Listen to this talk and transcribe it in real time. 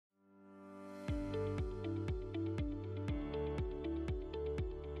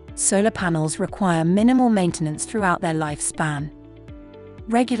solar panels require minimal maintenance throughout their lifespan.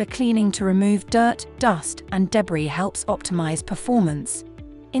 Regular cleaning to remove dirt, dust, and debris helps optimize performance.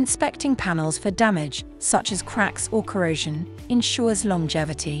 Inspecting panels for damage, such as cracks or corrosion, ensures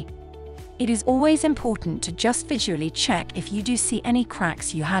longevity. It is always important to just visually check if you do see any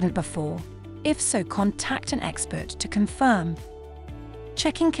cracks you hadn't before. If so, contact an expert to confirm.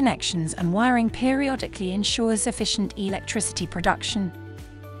 Checking connections and wiring periodically ensures efficient electricity production.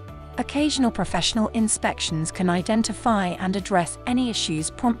 Occasional professional inspections can identify and address any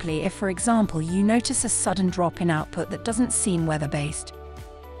issues promptly if, for example, you notice a sudden drop in output that doesn't seem weather-based.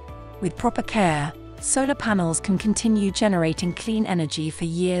 With proper care, solar panels can continue generating clean energy for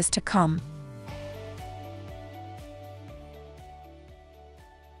years to come.